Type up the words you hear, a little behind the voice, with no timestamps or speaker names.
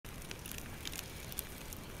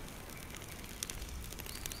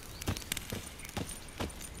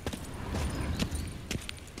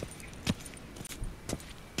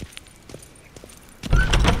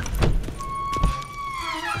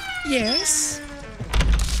Yes?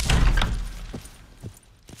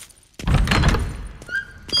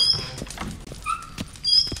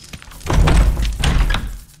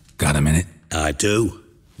 Got a minute? I do.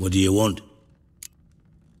 What do you want?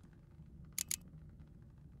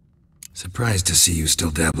 Surprised to see you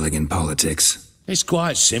still dabbling in politics. It's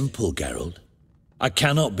quite simple, Geralt. I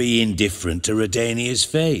cannot be indifferent to Redania's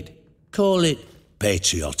fate. Call it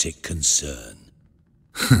patriotic concern.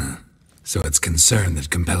 So it's concern that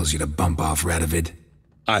compels you to bump off Radovid?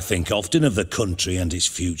 I think often of the country and its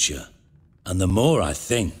future. And the more I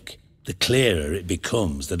think, the clearer it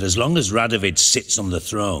becomes that as long as Radovid sits on the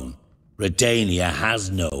throne, Redania has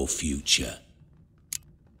no future.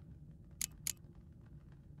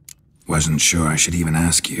 Wasn't sure I should even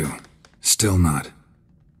ask you. Still not.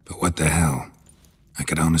 But what the hell? I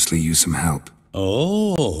could honestly use some help.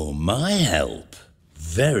 Oh, my help.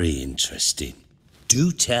 Very interesting.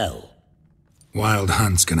 Do tell. Wild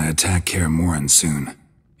Hunt's gonna attack Kaer Morhen soon.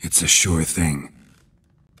 It's a sure thing.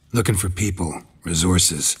 Looking for people,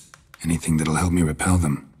 resources, anything that'll help me repel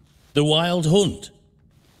them. The Wild Hunt?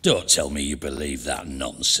 Don't tell me you believe that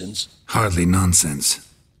nonsense. Hardly nonsense.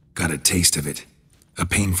 Got a taste of it. A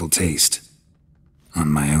painful taste. On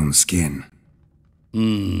my own skin.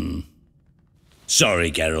 Sorry,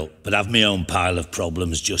 Geralt, but I've my own pile of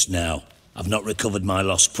problems just now. I've not recovered my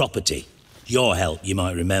lost property. Your help, you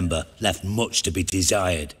might remember, left much to be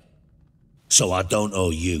desired. So I don't owe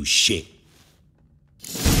you shit.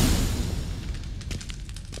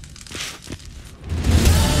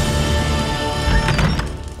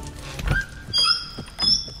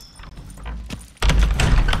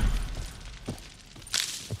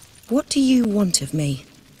 What do you want of me,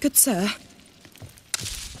 good sir?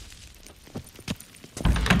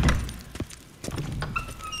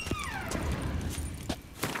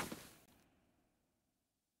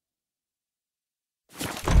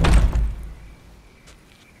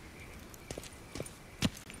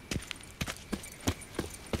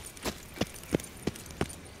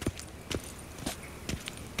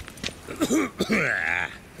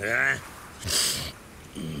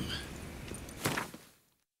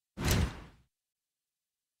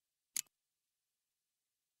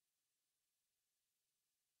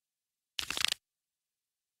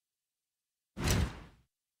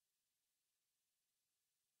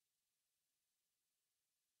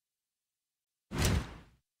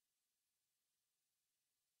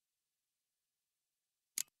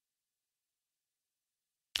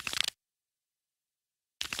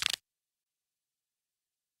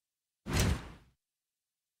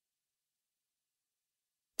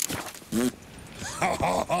 My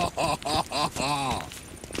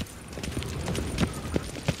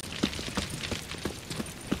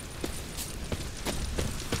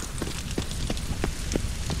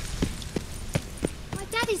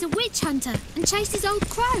daddy's a witch hunter and chases old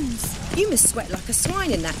crones. You must sweat like a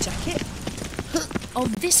swine in that jacket.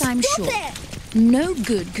 Of this I'm Stop sure. it! No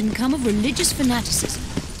good can come of religious fanaticism.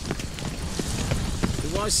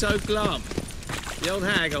 Why so glum? The old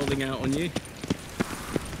hag holding out on you?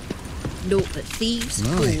 Naught but thieves,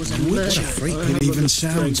 whores and murder. It even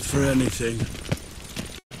sounds for anything.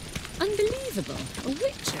 Unbelievable. A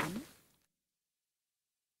witcher?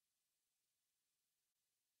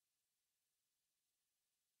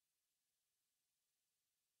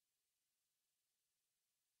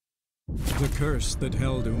 The curse that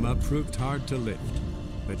held Uma proved hard to lift,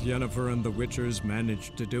 but Yennefer and the Witchers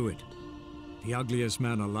managed to do it. The ugliest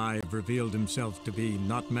man alive revealed himself to be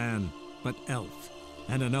not man, but elf,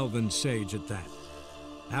 and an elven sage at that.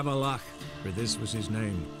 Avallac'h, for this was his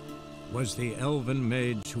name, was the elven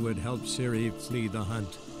mage who had helped Ciri flee the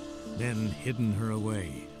hunt, then hidden her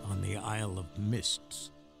away on the Isle of Mists.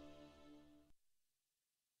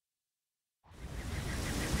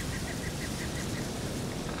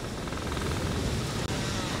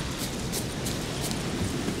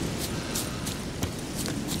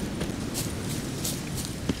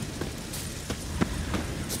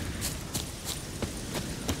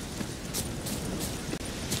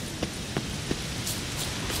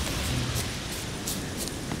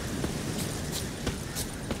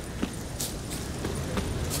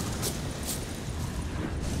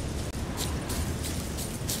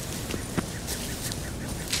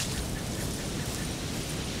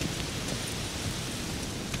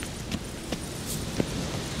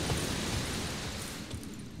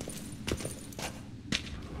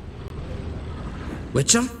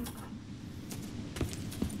 Witcher?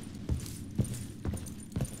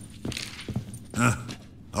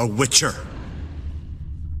 A witcher.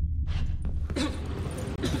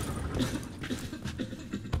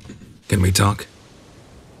 Can we talk?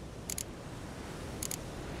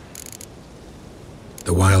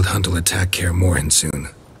 The Wild Hunt will attack Kaer Morhen soon.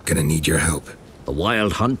 Gonna need your help. A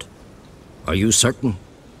wild hunt? Are you certain?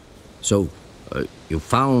 So, you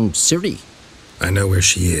found Ciri? I know where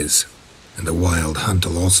she is, and the Wild Hunt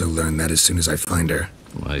will also learn that as soon as I find her.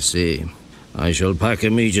 I see. I shall pack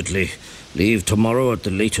immediately. Leave tomorrow at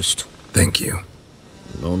the latest. Thank you.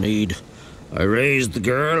 No need. I raised the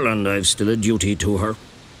girl, and I've still a duty to her.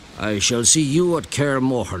 I shall see you at Kaer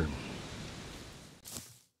Morhen.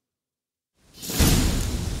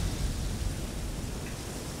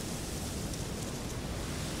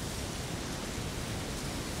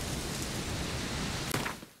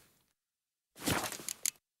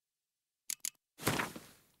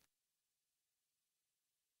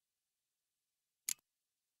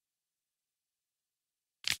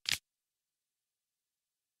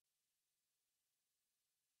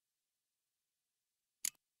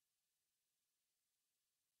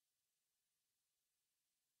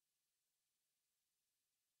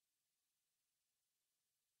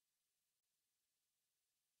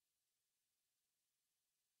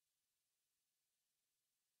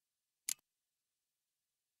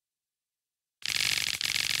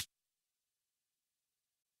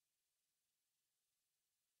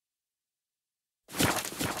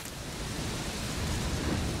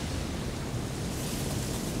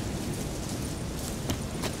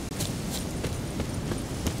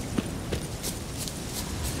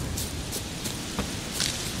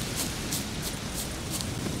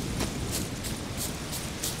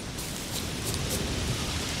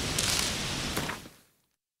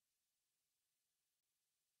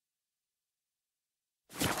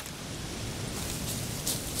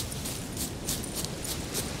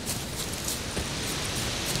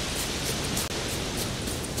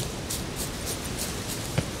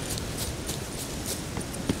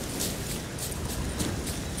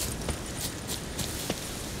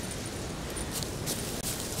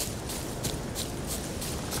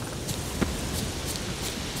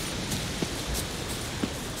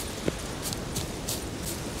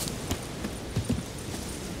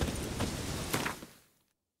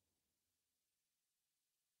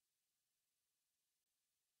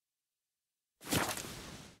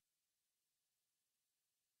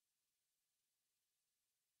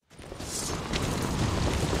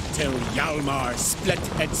 Till Hjalmar split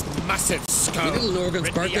its massive skull. Little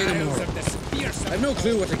Lorgan's birthday tomorrow. I've no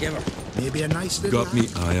clue what to give her. Maybe a nice little. Got me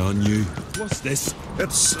eye on you. What's this?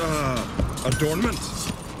 It's, adornment.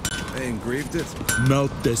 I engraved it.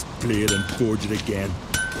 Melt this blade and forge it again.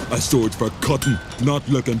 A sword for cutting, not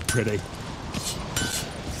looking pretty.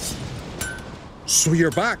 So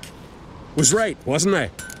you're back. Was right, wasn't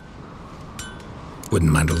I?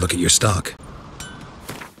 Wouldn't mind a look at your stock.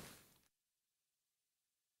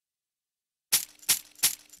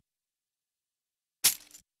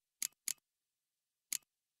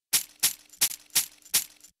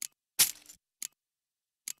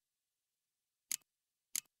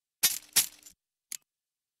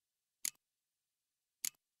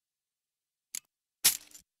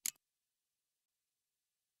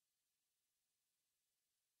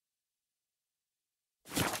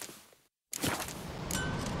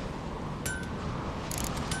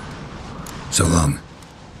 So long.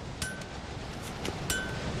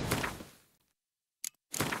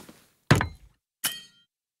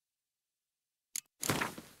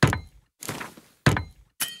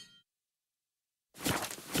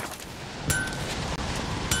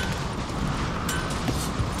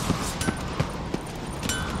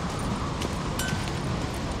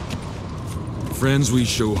 Friends we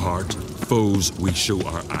show heart, foes we show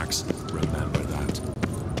our axe. Remember that.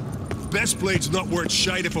 Best blade's not worth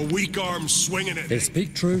shite if a weak arm's swinging it. They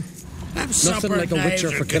speak true. Nothing like a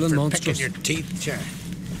witcher for killing monsters. Your teeth, sure.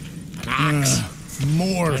 An axe.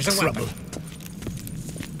 More trouble.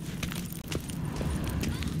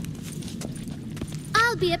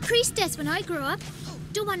 I'll be a priestess when I grow up.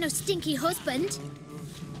 Don't want no stinky husband.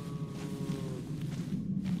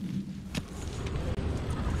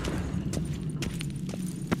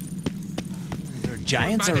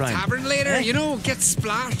 Giants By the around. tavern later, you know, get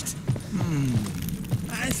splashed.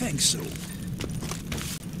 I think so.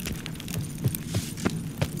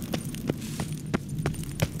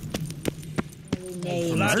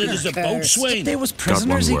 Blooded as a boatswain. There was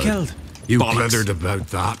prisoners he killed. You bothered about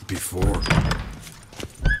that before.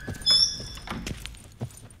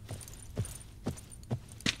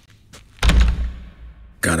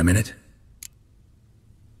 Got a minute?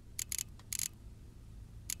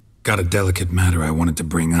 Got a delicate matter I wanted to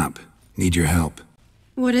bring up. Need your help.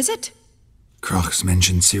 What is it? Crach's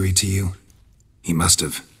mentioned Ciri to you? He must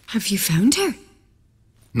have. Have you found her?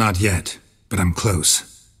 Not yet, but I'm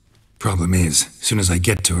close. Problem is, as soon as I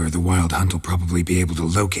get to her, the Wild Hunt will probably be able to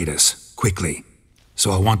locate us, quickly. So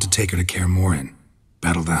I'll want to take her to Kaer Morhen,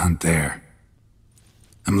 battle the hunt there.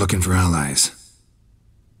 I'm looking for allies.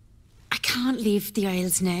 I can't leave the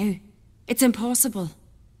Isles now. It's impossible.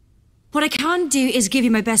 What I can do is give you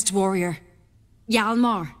my best warrior,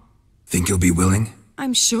 Hjalmar. Think you'll be willing?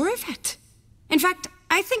 I'm sure of it. In fact,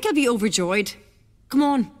 I think he'll be overjoyed. Come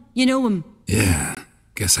on, you know him. Yeah,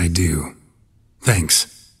 guess I do.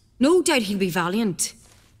 Thanks. No doubt he'll be valiant.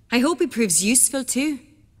 I hope he proves useful too.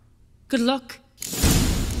 Good luck.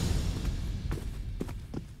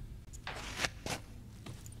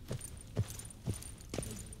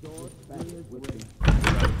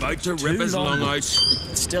 About to rip his long out.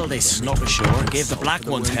 Still they snuck ashore, gave the Black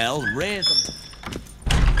Ones hell, raised them.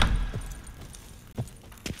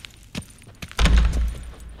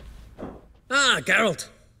 Ah, Geralt.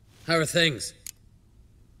 How are things?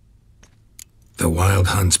 The Wild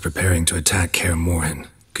Hunt's preparing to attack Kaer Morhen.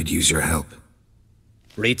 Could use your help.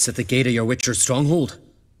 Raid's at the gate of your Witcher's stronghold.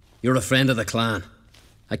 You're a friend of the clan.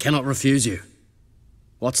 I cannot refuse you.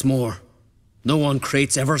 What's more, no one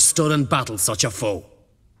Crate's ever stood in battle such a foe.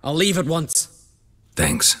 I'll leave at once.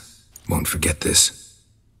 Thanks. Won't forget this.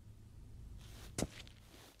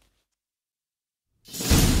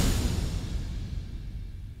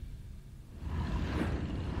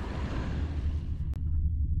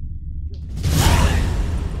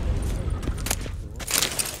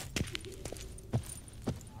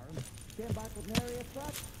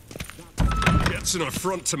 Gets an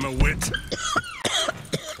affront to my wit.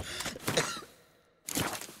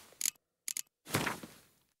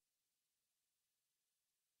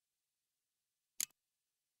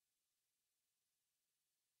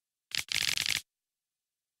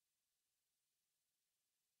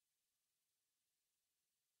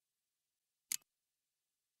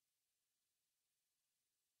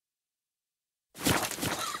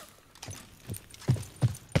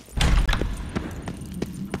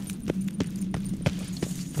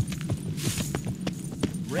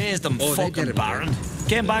 Raised them fucking Baron.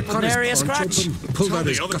 Came back with nary a scratch. Pulled out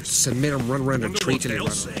his guts and made him run around a tree till he ran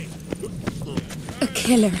A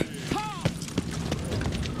killer.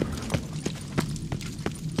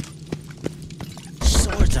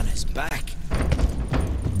 Swords on his back.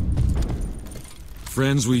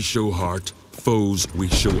 Friends we show heart, foes we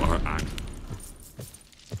show our act.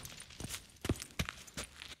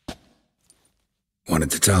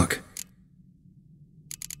 Wanted to talk.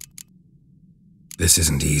 This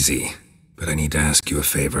isn't easy, but I need to ask you a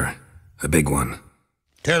favor. A big one.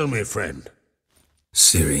 Tell me, friend.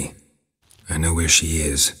 Ciri. I know where she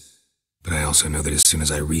is, but I also know that as soon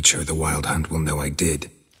as I reach her, the Wild Hunt will know I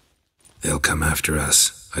did. They'll come after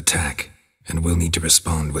us, attack, and we'll need to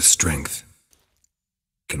respond with strength.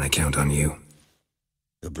 Can I count on you?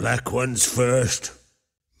 The Black Ones first,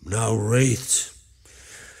 now Wraiths.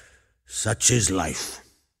 Such is life.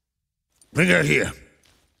 Bring her here,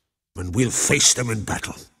 and we'll face them in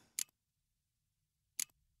battle.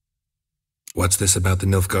 What's this about the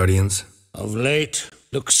Nilfgaardians? Of late,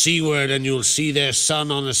 look seaward and you'll see their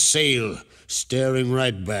sun on a sail, staring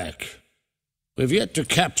right back. We've yet to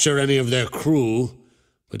capture any of their crew,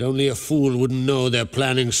 but only a fool wouldn't know they're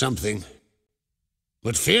planning something.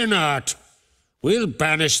 But fear not, we'll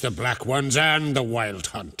banish the Black Ones and the Wild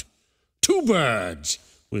Hunt. 2 birds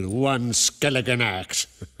with 1 skeleton axe.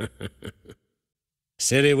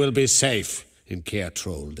 Ciri will be safe in Kaer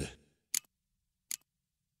Trolde.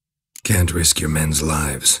 Can't risk your men's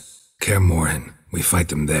lives. Kaer Morhen, we fight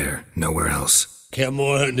them there, nowhere else. Kaer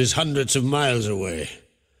Morhen is hundreds of miles away.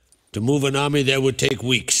 To move an army there would take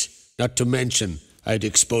weeks, not to mention I'd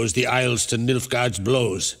expose the Isles to Nilfgaard's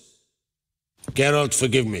blows. Geralt,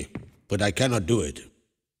 forgive me, but I cannot do it.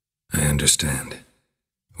 I understand.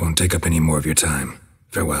 Won't take up any more of your time.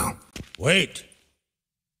 Farewell. Wait.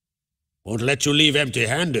 Won't let you leave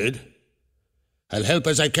empty-handed. I'll help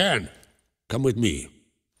as I can. Come with me.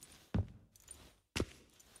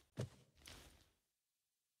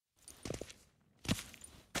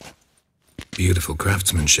 Beautiful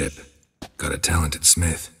craftsmanship. Got a talented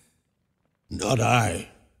smith. Not I.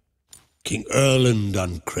 King Erland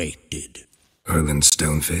on Crate did. Erland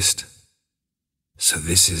Stonefist? So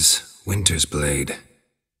this is Winter's Blade.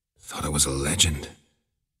 Thought it was a legend.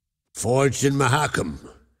 Forged in Mahakam,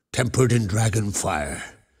 tempered in dragon fire.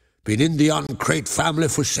 Been in the Crate family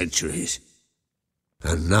for centuries.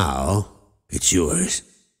 And now, it's yours.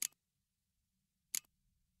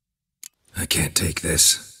 I can't take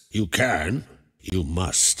this. You can. You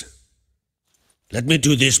must. Let me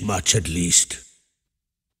do this much at least.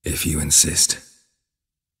 If you insist.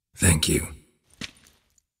 Thank you.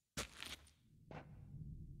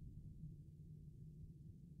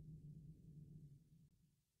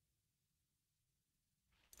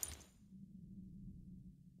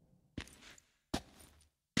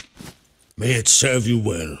 May it serve you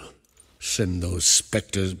well. Send those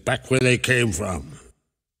spectres back where they came from.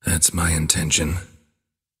 That's my intention.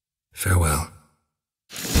 Farewell.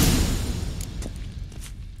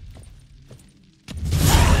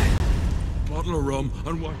 Bottle of rum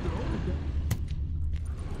and wash it all again.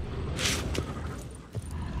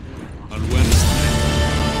 And when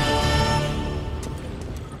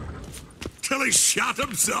Till he shot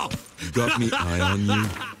himself! got me eye on you.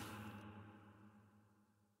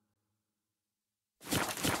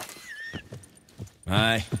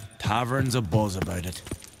 Aye, tavern's a buzz about it.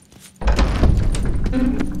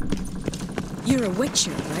 You're a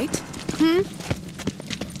witcher, right?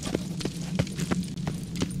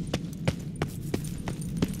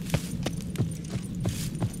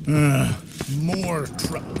 More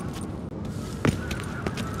trouble.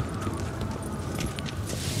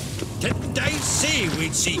 Didn't I say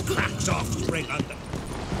we'd see cracks off spring under?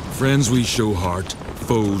 Friends we show heart,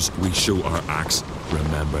 foes we show our axe.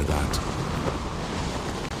 Remember that.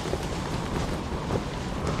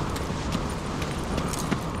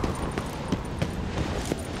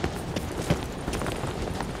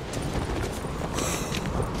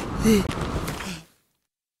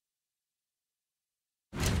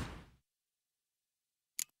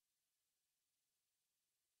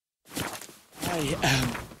 I am...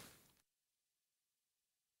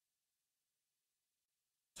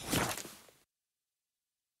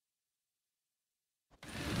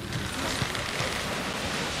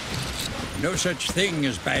 No such thing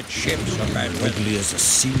as bad ships or bad weather. Ugly as a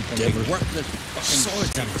sea devil. Worthless fucking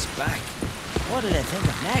Swords on his back. What did I think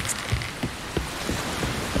of next?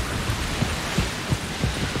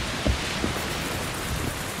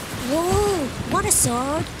 Whoa, what a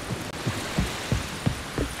sword.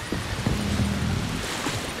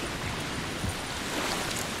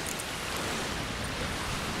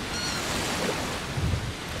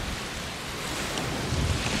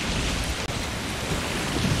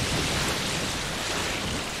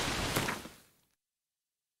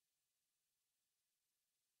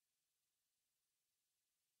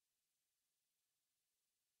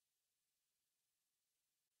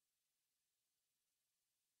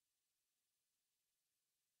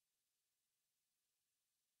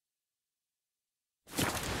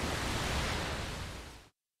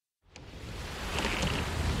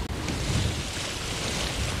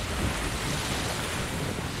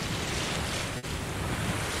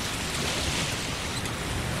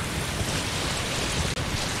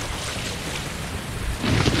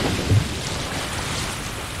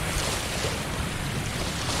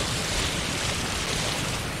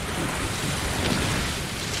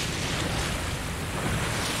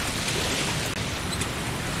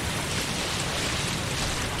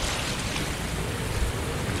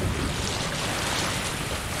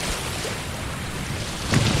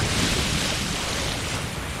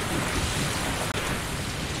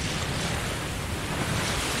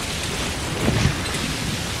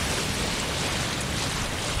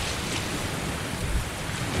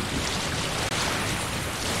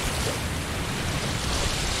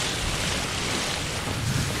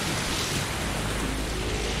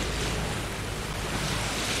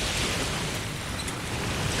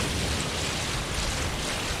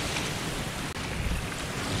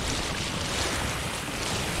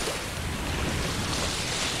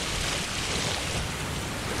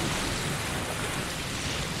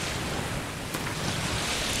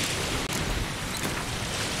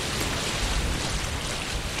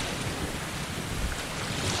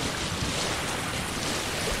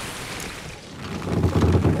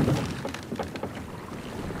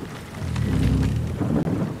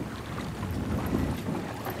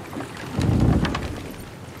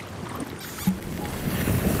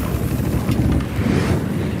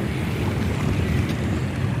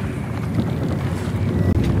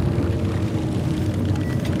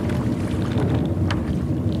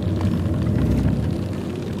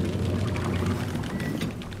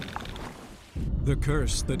 The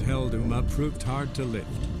curse that held Uma proved hard to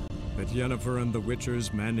lift, but Yennefer and the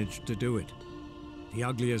Witchers managed to do it. The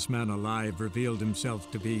ugliest man alive revealed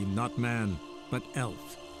himself to be not man, but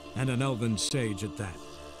elf, and an elven sage at that.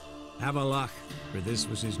 Avallac'h, for this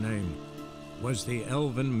was his name, was the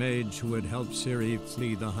elven mage who had helped Ciri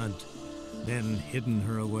flee the hunt, then hidden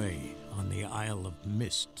her away on the Isle of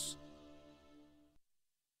Mists.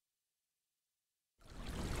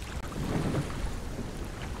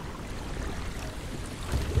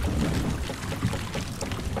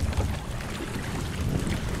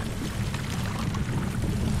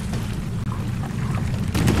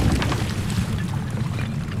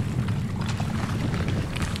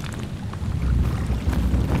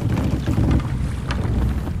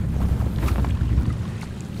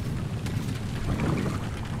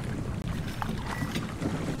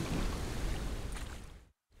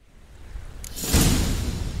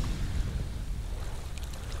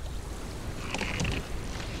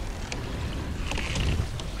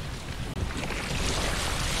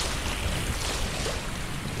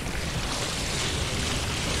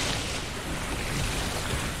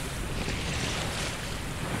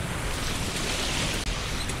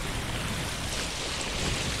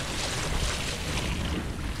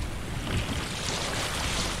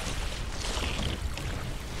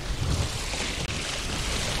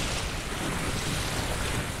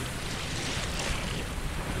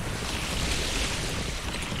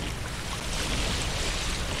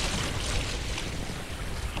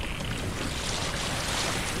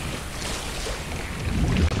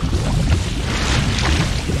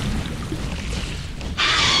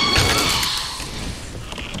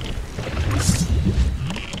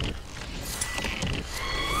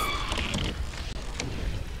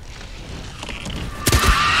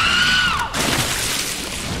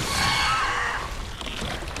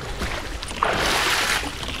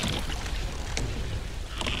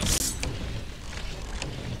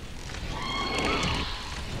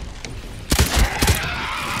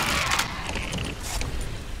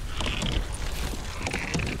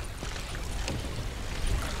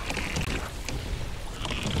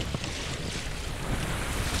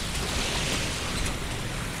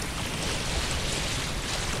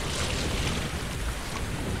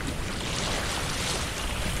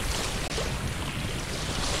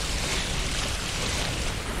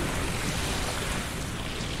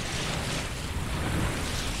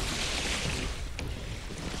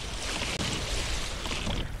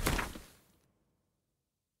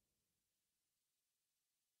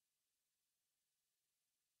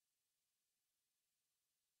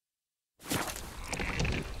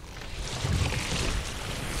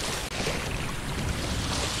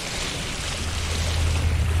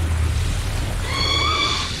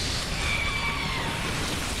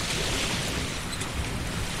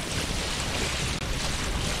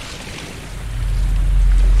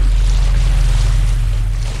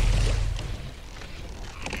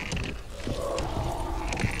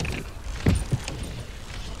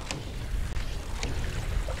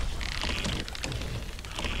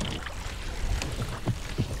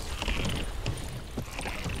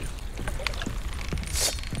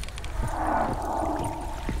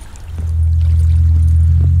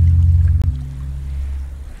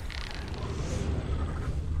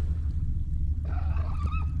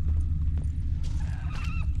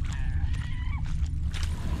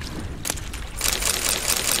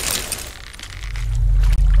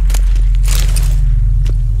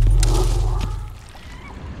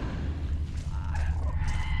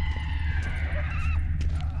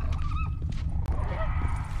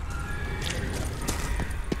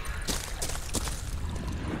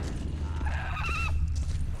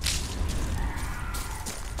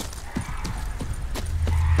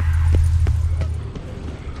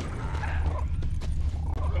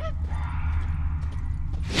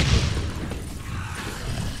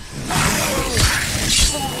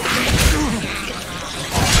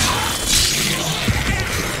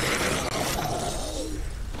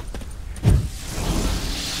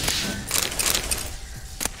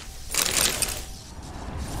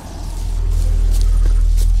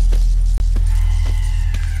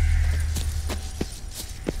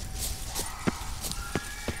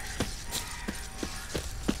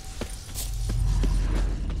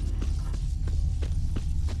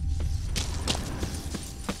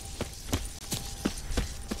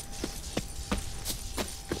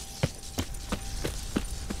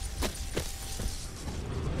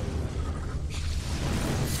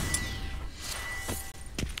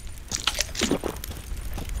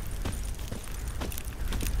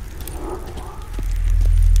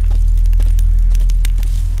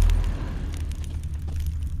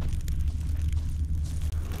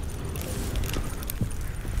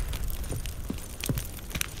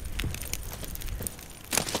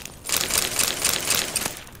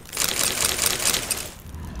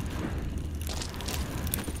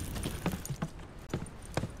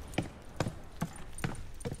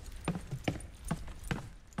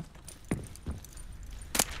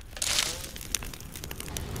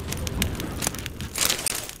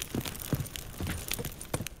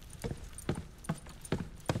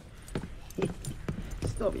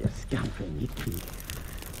 Stop your scampering, you pig.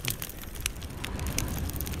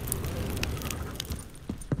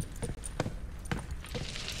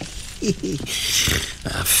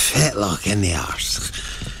 A fetlock in the arse.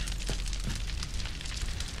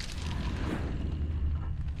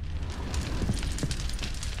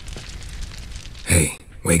 Hey,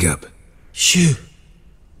 wake up. Shoo.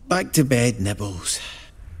 Back to bed, Nibbles.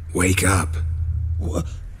 Wake up.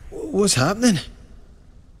 What's happening?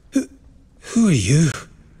 Who are you?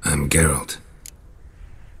 I'm Geralt.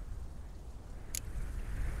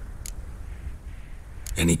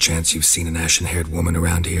 Any chance you've seen an ashen-haired woman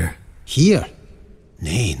around here? Here?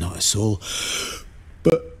 Nay, not a soul.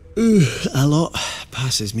 But a lot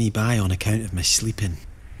passes me by on account of my sleeping.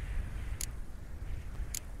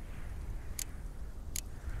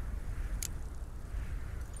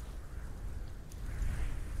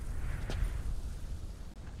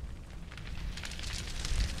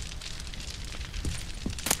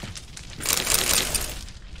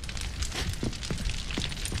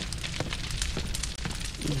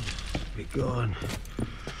 Begone.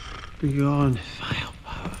 Begone, vile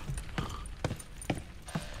power.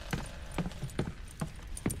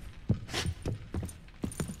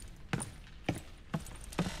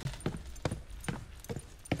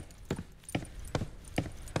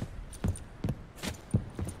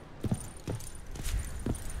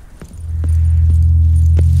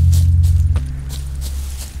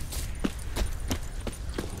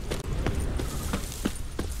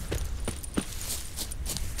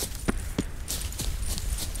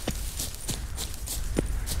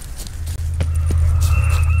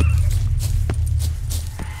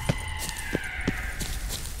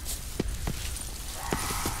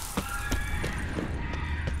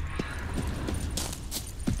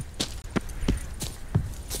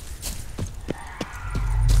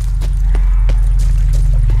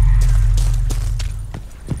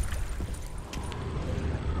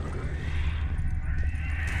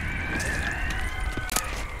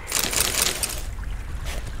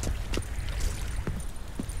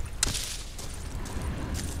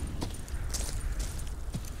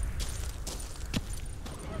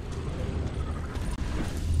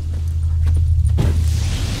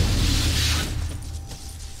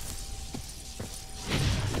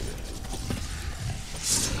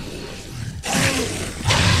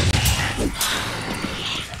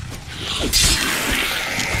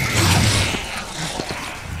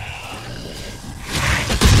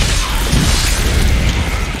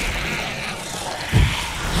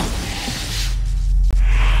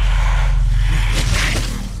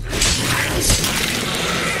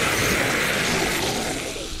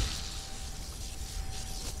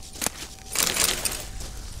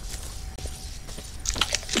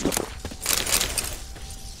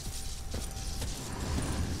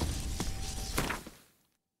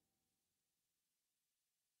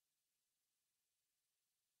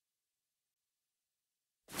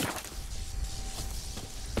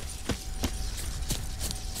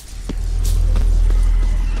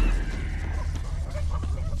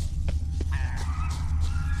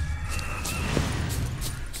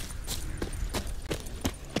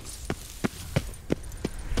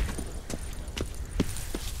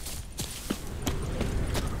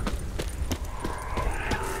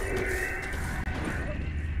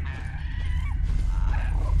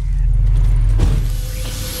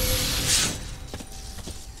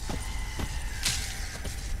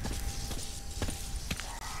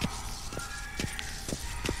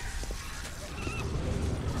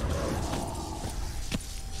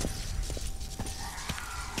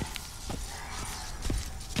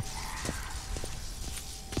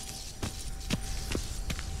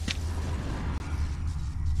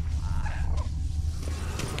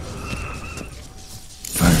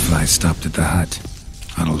 I stopped at the hut.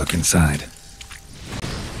 I'll look inside.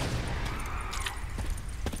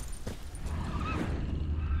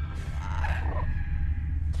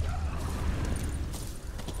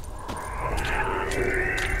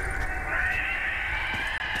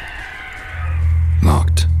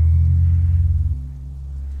 Locked.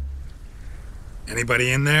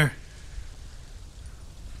 Anybody in there?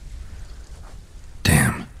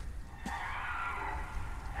 Damn.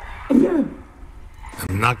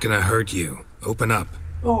 I'm not gonna hurt you. Open up.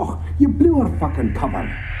 Oh, you blew our fucking cover.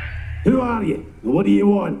 Who are you? And what do you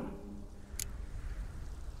want?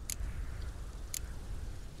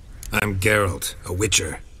 I'm Geralt, a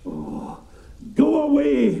witcher. Oh, go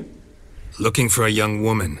away! Looking for a young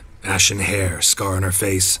woman. Ashen hair, scar on her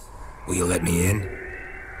face. Will you let me in?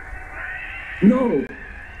 No!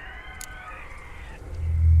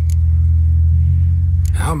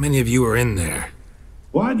 How many of you are in there?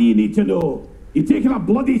 Why do you need to know? You taking a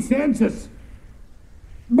bloody census?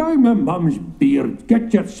 By my mum's beard,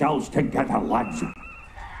 get yourselves together, lads.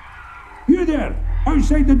 You there,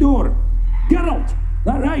 outside the door. Geralt,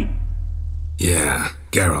 that right? Yeah,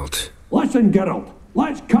 Geralt. Listen, Geralt,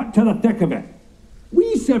 let's cut to the thick of it.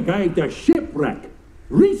 We survived a shipwreck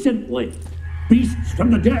recently. Beasts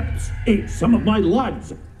from the depths ate some of my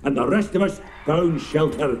lads, and the rest of us found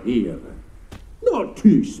shelter here. Not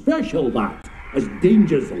too special, that, as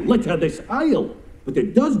dangers litter this isle, but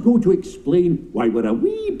it does go to explain why we're a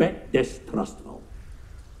wee bit distrustful.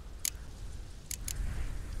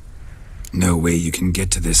 No way you can get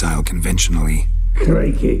to this isle conventionally.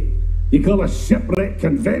 Crikey, you call a shipwreck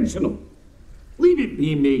conventional? Leave it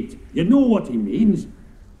be, mate. You know what he means.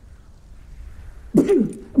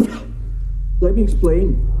 Let me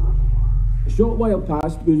explain. A short while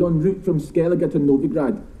past, we was en route from Skellige to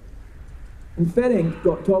Novigrad. And Ferenc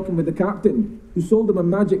got talking with the captain, who sold him a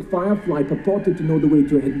magic firefly purported to know the way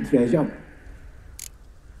to a hidden treasure.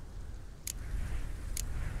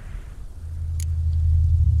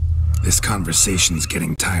 This conversation's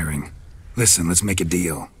getting tiring. Listen, let's make a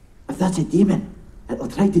deal. If that's a demon, it'll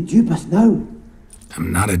try to dupe us now.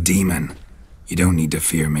 I'm not a demon. You don't need to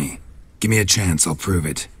fear me. Give me a chance, I'll prove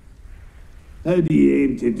it. How do you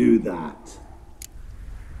aim to do that?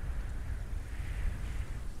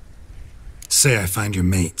 Say I find your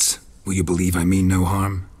mates. Will you believe I mean no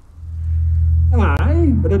harm?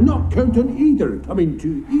 Aye, but I'm not counting either coming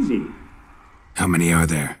too easy. How many are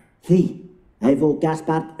there? 3. Ivo,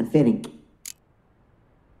 Gaspard, and Ferenc.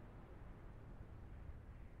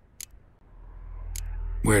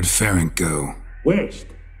 Where'd Ferenc go? West,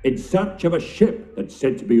 in search of a ship that's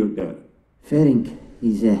said to be out there. Ferenc,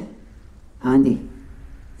 he's handy.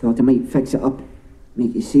 Thought I might fix it up,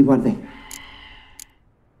 make it seaworthy.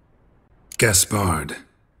 Gaspard.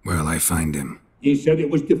 Where'll I find him? He said it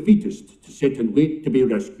was defeatist to sit and wait to be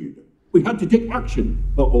rescued. We had to take action,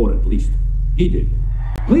 or at least he did.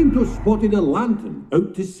 Claimed to have spotted a lantern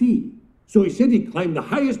out to sea. So he said he'd climb the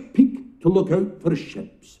highest peak to look out for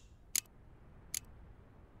ships.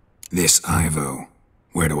 This Ivo.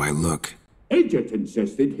 Where do I look? Edget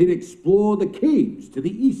insisted he'd explore the caves to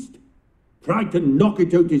the east. Tried to knock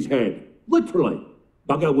it out his head. Literally.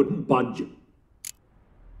 Bugger wouldn't budge.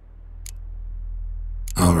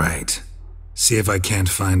 All right. See if I can't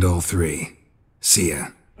find all 3. See ya.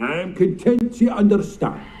 I'm content you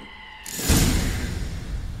understand.